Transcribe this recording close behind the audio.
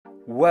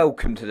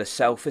Welcome to the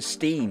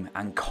Self-Esteem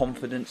and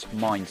Confidence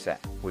Mindset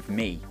with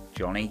me,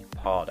 Johnny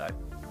Pardo.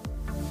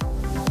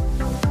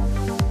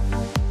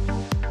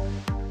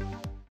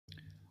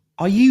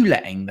 Are you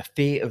letting the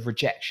fear of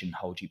rejection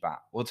hold you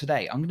back? Well,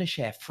 today I'm going to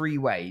share 3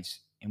 ways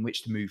in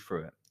which to move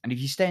through it. And if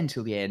you stay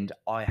until the end,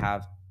 I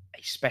have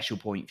a special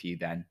point for you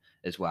then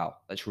as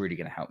well. That's really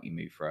going to help you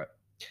move through it.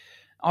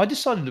 I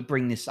decided to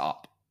bring this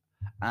up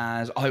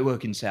as I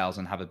work in sales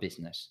and have a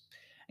business.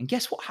 And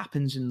guess what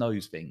happens in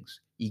those things?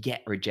 You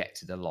get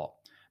rejected a lot.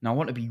 Now, I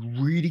want to be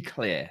really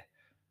clear.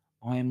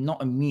 I am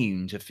not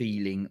immune to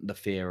feeling the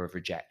fear of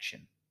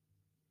rejection.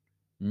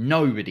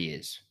 Nobody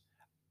is.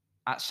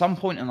 At some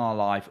point in our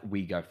life,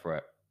 we go through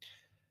it.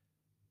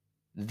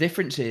 The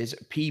difference is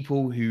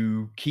people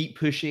who keep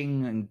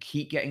pushing and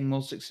keep getting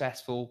more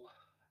successful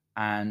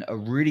and are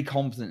really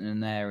confident in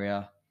an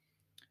area,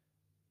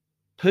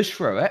 push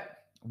through it,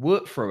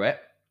 work through it,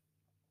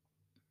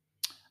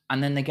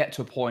 and then they get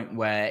to a point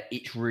where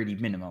it's really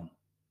minimum.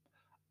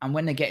 And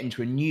when they get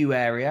into a new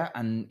area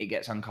and it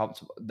gets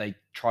uncomfortable, they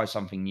try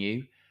something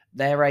new,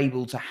 they're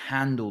able to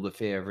handle the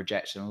fear of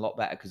rejection a lot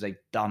better because they've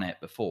done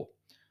it before.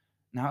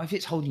 Now, if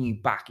it's holding you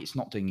back, it's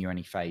not doing you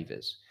any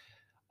favors.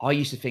 I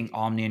used to think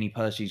I'm the only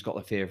person who's got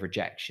the fear of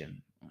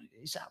rejection.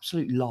 It's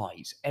absolute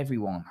lies.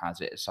 Everyone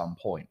has it at some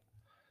point.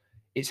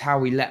 It's how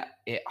we let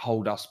it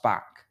hold us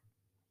back,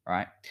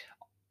 right?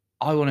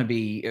 I want to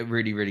be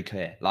really, really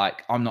clear.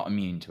 Like, I'm not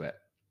immune to it.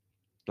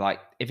 Like,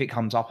 if it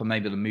comes up, I'm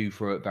able to move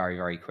through it very,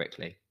 very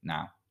quickly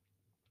now.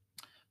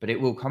 But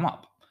it will come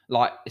up.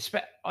 Like,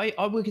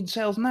 I work in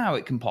sales now.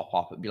 It can pop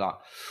up and be like,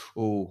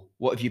 oh,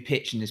 what if you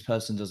pitch and this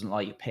person doesn't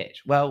like your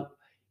pitch? Well,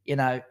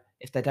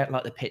 if they don't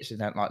like the pitch, they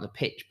don't like the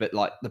pitch. But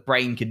like the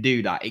brain can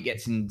do that. It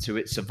gets into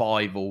its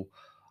survival,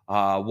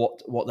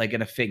 what they're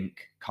going to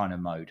think kind of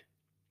mode.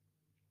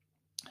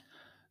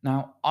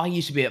 Now, I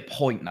used to be at a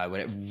point though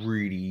when it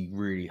really,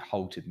 really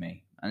halted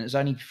me. And it's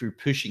only through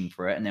pushing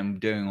for it and then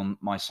doing on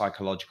my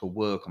psychological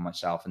work on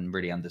myself and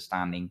really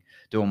understanding,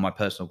 doing my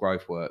personal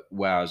growth work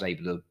where I was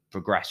able to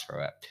progress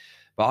through it.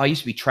 But I used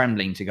to be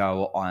trembling to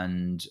go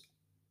and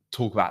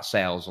talk about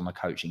sales on a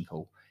coaching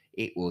call.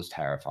 It was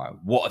terrifying.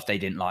 What if they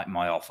didn't like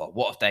my offer?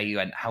 What if they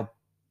went, how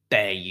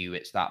dare you?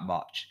 It's that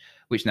much,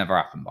 which never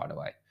happened, by the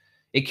way.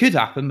 It could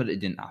happen, but it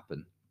didn't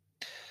happen.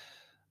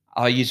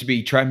 I used to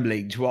be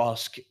trembling to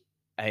ask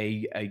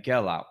a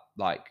girl out,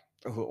 like,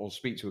 or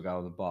speak to a girl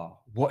at the bar.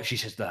 What if she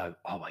says no?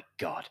 Oh my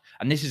God.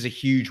 And this is a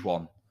huge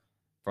one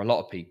for a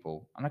lot of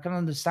people. And I can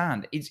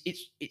understand.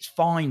 It's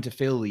fine to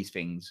feel these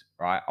things,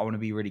 right? I want to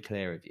be really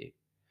clear with you.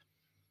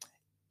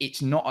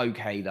 It's not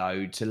okay,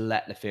 though, to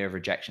let the fear of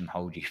rejection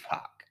hold you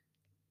back.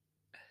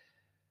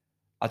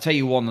 I'll tell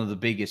you one of the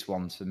biggest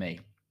ones for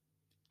me,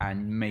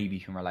 and maybe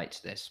you can relate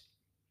to this.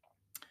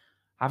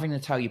 Having to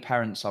tell your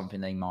parents something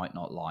they might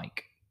not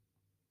like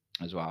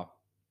as well,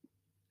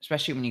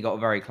 especially when you've got a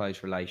very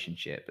close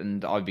relationship.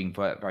 And I've been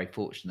very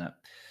fortunate.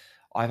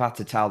 I've had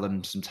to tell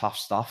them some tough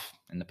stuff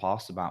in the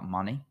past about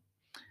money.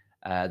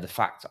 The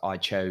fact I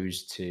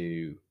chose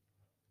to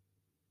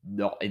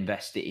not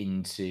invest it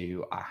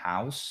into a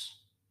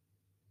house,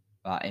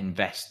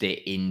 invest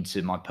it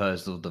into my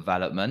personal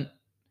development,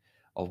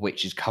 of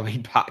which is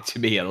coming back to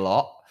me a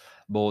lot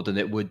more than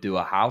it would do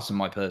a house, in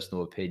my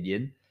personal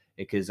opinion,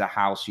 because a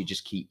house, you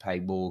just keep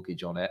paying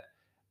mortgage on it.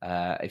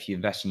 If you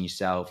invest in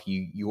yourself,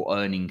 your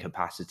earning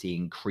capacity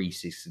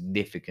increases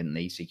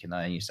significantly, so you can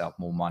earn yourself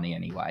more money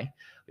anyway,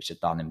 which I've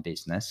done in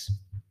business.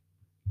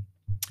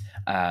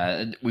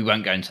 We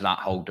won't go into that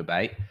whole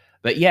debate,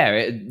 but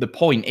yeah, the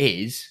point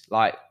is,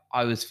 like,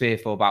 I was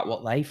fearful about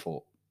what they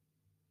thought.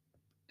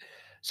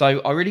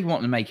 So I really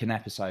want to make an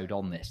episode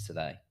on this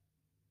today,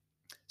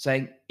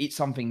 saying it's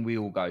something we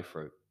all go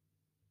through.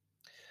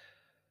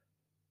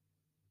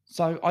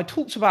 So I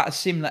talked about a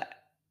similar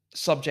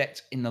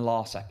subject in the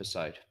last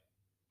episode,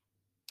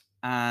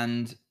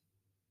 and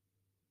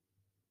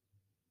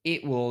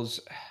it's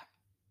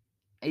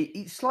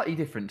slightly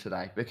different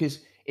today because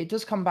it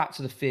does come back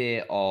to the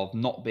fear of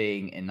not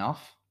being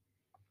enough.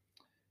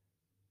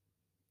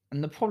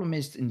 And the problem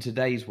is, in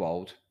today's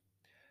world,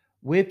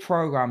 we're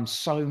programmed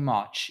so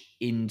much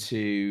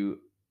into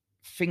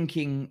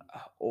thinking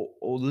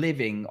or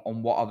living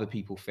on what other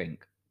people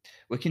think.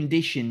 We're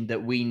conditioned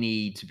that we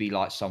need to be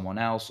like someone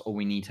else, or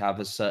we need to have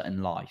a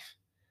certain life.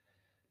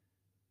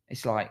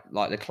 It's like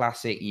the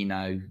classic, you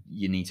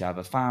need to have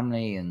a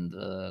family and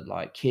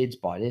like kids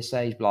by this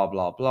age, blah,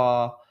 blah,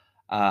 blah.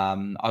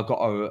 I've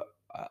got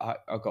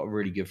a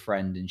really good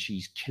friend and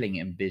she's killing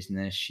it in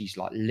business. She's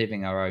like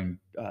living her own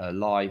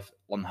life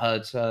on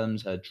her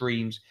terms, her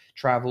dreams,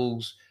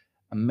 travels,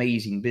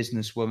 amazing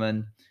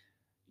businesswoman.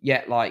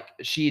 Yet, like,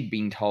 she had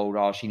been told,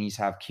 oh, she needs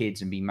to have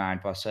kids and be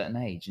married by a certain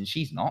age, and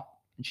she's not,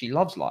 and she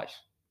loves life.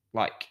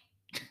 Like,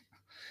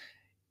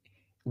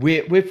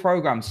 we're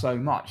programmed so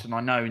much, and I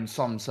know in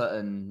some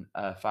certain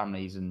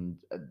families and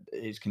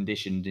it's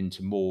conditioned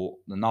into more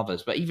than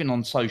others, but even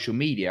on social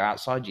media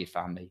outside your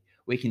family,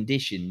 we're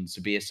conditioned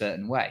to be a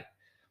certain way.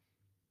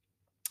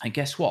 And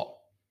guess what?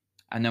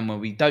 And then when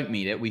we don't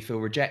meet it, we feel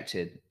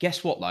rejected.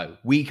 Guess what, though?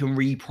 We can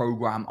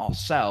reprogram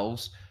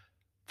ourselves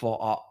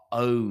for our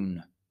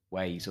own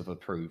ways of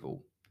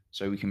approval.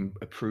 So we can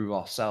approve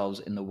ourselves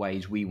in the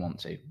ways we want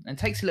to. And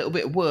it takes a little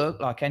bit of work,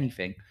 like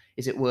anything.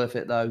 Is it worth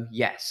it, though?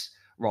 Yes.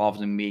 Rather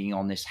than being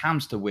on this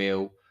hamster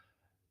wheel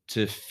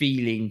to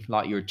feeling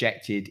like you're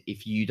rejected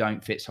if you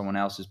don't fit someone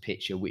else's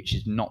picture, which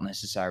is not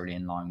necessarily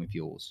in line with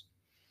yours.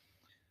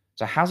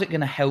 So, how's it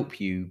going to help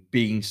you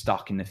being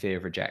stuck in the fear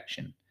of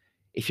rejection?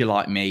 If you're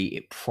like me,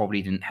 it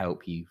probably didn't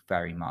help you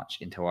very much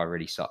until I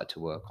really started to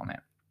work on it.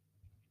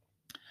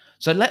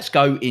 So, let's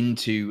go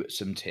into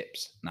some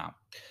tips now.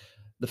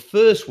 The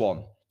first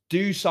one,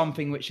 do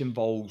something which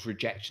involves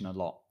rejection a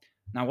lot.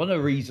 Now, one of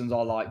the reasons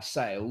I like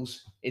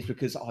sales is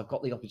because I've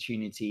got the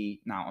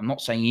opportunity. Now, I'm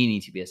not saying you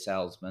need to be a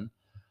salesman,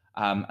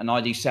 and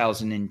I do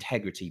sales in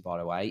integrity, by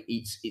the way.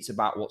 It's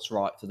about what's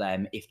right for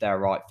them. If they're a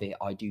right fit,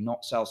 I do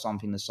not sell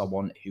something to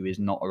someone who is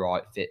not a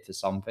right fit for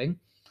something.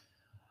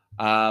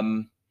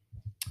 And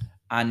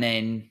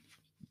then,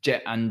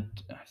 and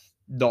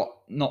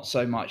not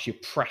so much your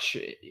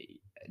pressure,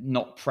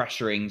 not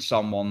pressuring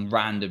someone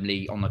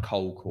randomly on a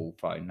cold call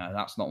phone. No,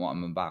 that's not what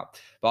I'm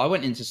about. But I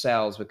went into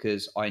sales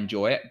because I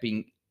enjoy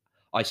it.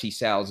 I see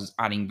sales as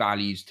adding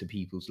values to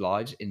people's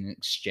lives in an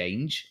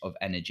exchange of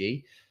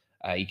energy.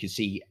 You can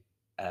see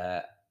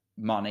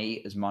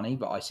money as money,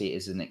 but I see it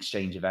as an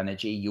exchange of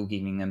energy. You're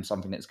giving them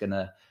something that's going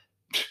to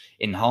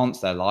enhance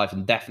their life,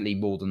 and definitely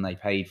more than they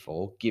paid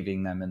for,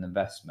 giving them an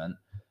investment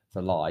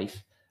for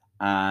life,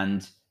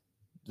 and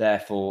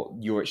therefore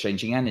you're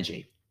exchanging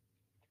energy.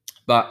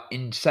 But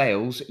in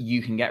sales,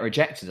 you can get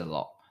rejected a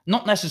lot,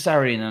 not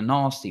necessarily in a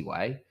nasty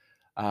way.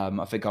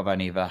 I think I've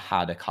only ever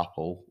had a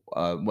couple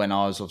when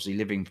I was obviously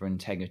living for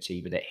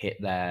integrity, but it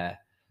hit their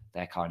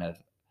kind of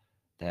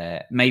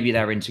maybe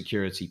their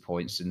insecurity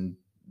points, and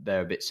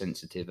they're a bit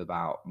sensitive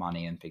about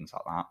money and things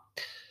like that.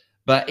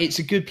 But it's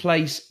a good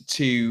place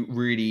to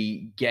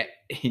really get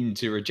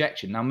into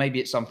rejection. Now, maybe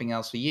it's something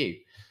else for you.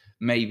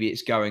 Maybe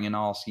it's going and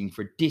asking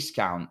for a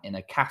discount in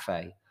a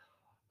cafe,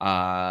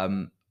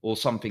 or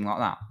something like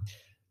that.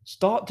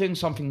 Start doing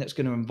something that's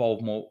going to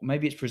involve more.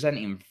 Maybe it's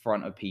presenting in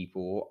front of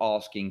people or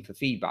asking for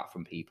feedback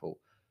from people.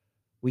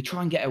 We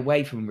try and get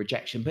away from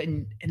rejection, but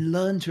and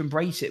learn to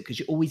embrace it, because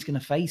you're always going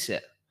to face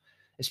it,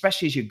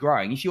 especially as you're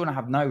growing. If you want to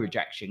have no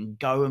rejection,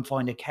 go and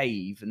find a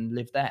cave and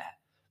live there,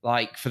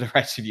 like, for the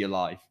rest of your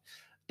life.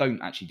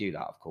 Don't actually do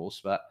that, of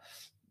course, but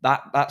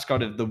that's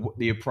kind of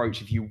the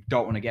approach if you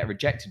don't want to get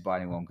rejected by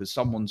anyone, because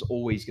someone's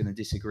always going to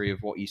disagree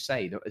with what you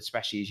say,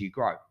 especially as you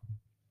grow.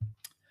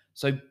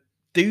 So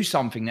do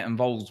something that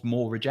involves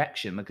more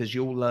rejection, because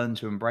you'll learn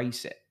to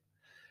embrace it.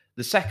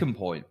 The second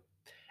point,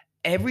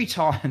 every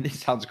time, this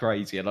sounds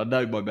crazy, and I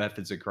know my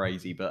methods are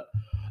crazy, but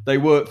they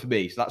work for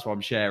me, so that's what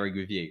I'm sharing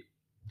with you.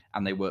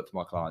 And they work for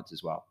my clients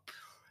as well.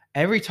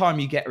 Every time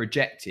you get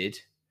rejected,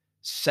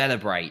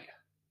 celebrate.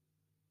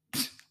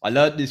 I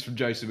learned this from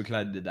Joseph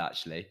McClendon,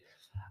 actually.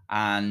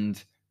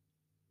 And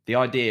the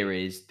idea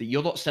is that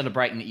you're not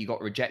celebrating that you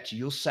got rejected.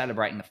 You're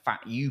celebrating the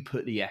fact you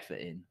put the effort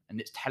in, and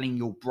it's telling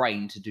your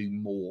brain to do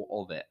more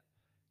of it.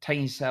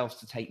 Telling yourself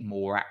to take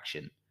more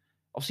action.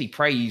 Obviously,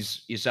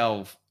 praise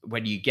yourself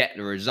when you get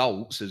the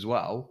results as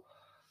well.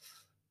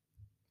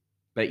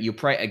 But you'll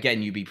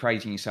be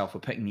praising yourself for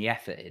putting the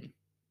effort in.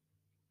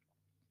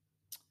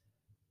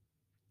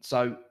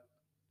 So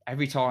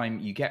every time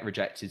you get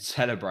rejected,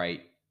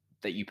 celebrate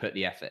that you put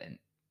the effort in.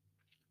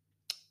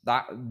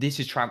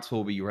 This is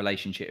transforming your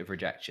relationship with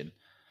rejection.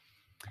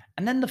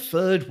 And then the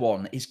third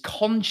one is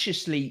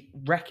consciously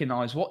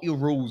recognize what your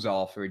rules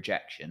are for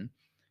rejection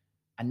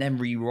and then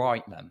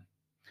rewrite them.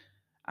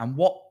 And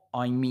what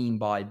I mean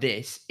by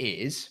this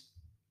is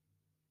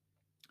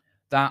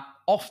that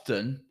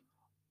often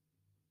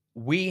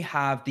we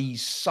have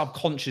these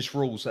subconscious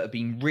rules that have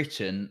been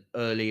written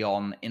early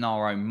on in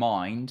our own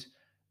mind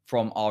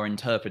from our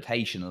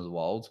interpretation of the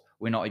world.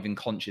 We're not even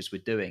conscious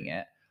we're doing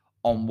it,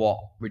 on what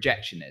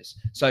rejection is.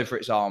 So, for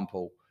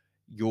example,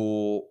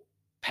 your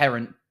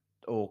parent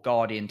or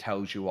guardian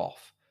tells you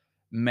off.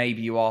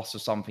 Maybe you ask for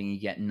something, you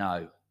get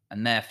no.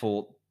 And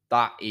therefore,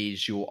 that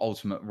is your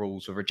ultimate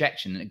rules of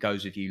rejection, and it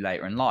goes with you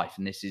later in life.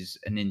 And this is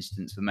an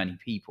instance for many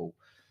people.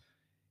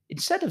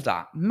 Instead of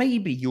that,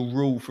 maybe your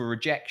rule for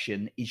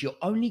rejection is you'll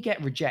only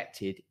get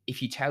rejected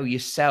if you tell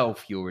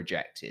yourself you're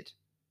rejected.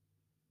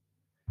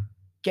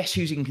 Guess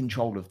who's in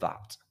control of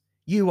that?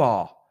 You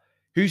are.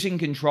 Who's in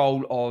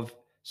control of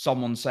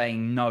someone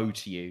saying no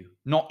to you?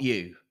 Not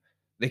you,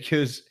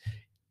 because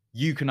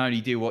you can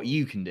only do what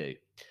you can do.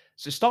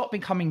 So start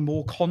becoming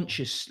more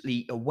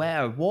consciously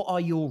aware of what are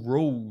your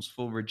rules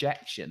for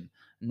rejection,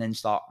 and then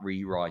start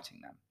rewriting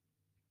them.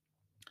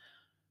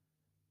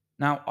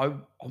 Now,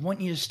 I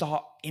want you to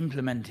start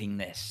implementing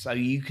this so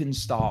you can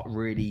start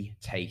really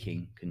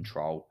taking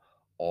control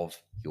of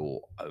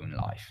your own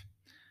life.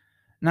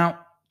 Now,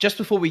 just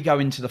before we go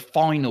into the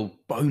final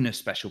bonus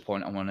special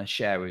point, I want to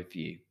share with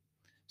you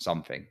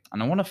something.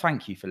 And I want to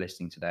thank you for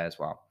listening today as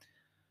well.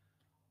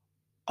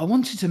 I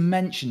wanted to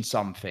mention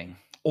something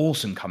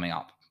awesome coming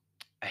up.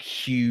 a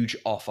huge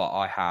offer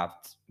I have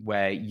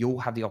where you'll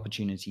have the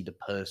opportunity to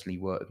personally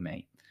work with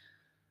me,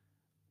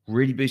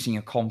 really boosting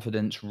your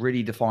confidence,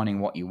 really defining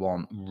what you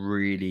want,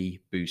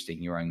 really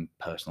boosting your own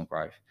personal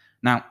growth.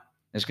 Now,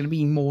 there's going to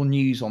be more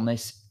news on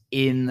this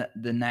in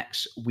the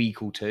next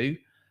week or two.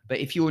 But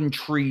if you're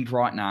intrigued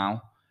right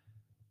now,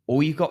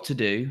 all you've got to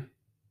do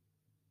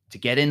to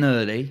get in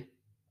early,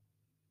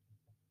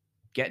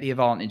 get the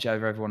advantage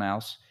over everyone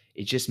else,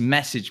 is just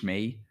message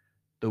me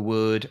the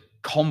word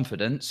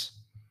confidence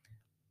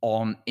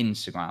on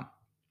Instagram.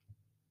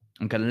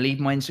 I'm going to leave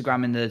my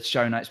Instagram in the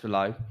show notes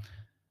below.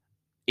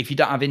 If you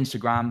don't have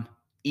Instagram,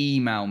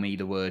 email me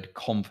the word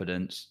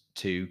confidence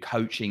to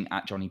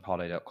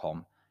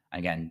coaching@johnnypardo.com.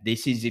 Again,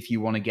 this is if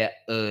you want to get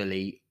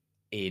early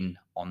in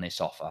on this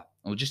offer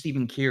or just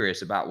even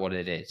curious about what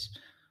it is.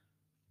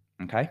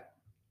 Okay.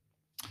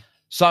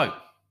 So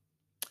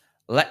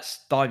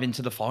let's dive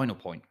into the final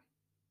point: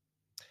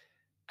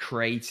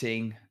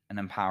 creating and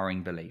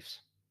empowering beliefs.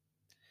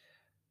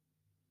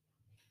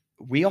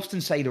 We often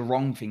say the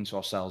wrong thing to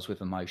ourselves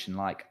with emotion,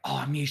 like, oh,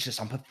 I'm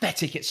useless, I'm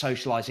pathetic at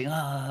socializing,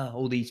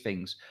 all these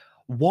things.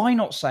 Why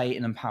not say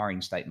an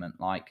empowering statement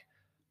like,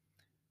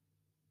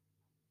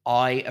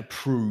 I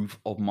approve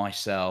of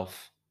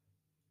myself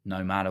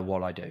no matter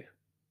what I do?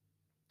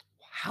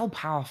 How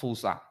powerful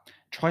is that?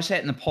 Try say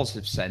it in a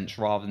positive sense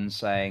rather than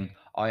saying,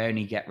 I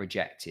only get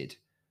rejected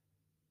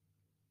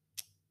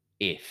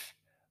if.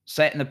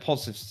 Say it in a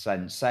positive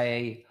sense.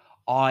 Say,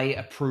 I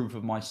approve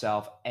of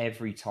myself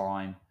every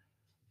time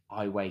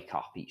I wake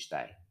up each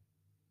day.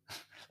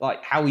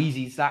 Like, how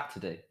easy is that to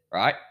do,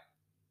 right?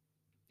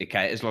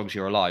 Okay, as long as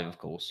you're alive, of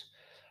course.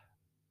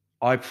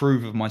 I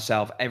approve of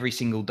myself every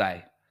single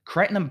day.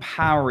 Create an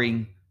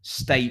empowering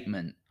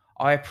statement.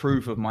 I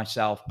approve of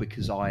myself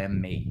because I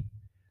am me.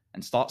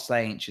 And start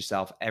saying it to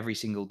yourself every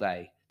single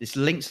day. This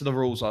links to the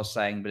rules I was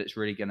saying, but it's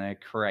really going to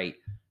create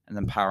an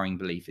empowering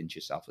belief into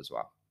yourself as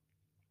well.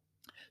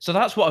 So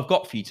that's what I've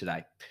got for you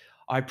today.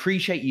 I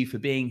appreciate you for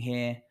being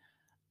here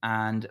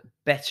and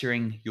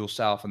bettering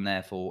yourself and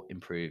therefore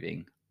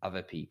improving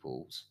other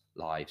people's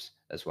lives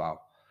as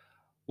well.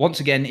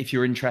 Once again, if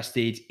you're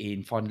interested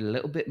in finding a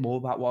little bit more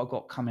about what I've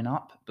got coming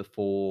up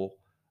before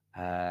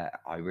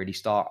I really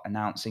start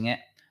announcing it,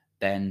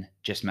 then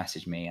just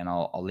message me and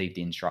I'll leave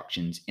the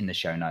instructions in the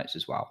show notes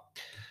as well.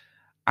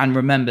 And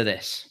remember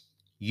this: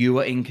 you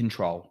are in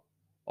control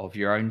of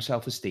your own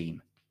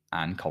self-esteem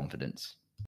and confidence.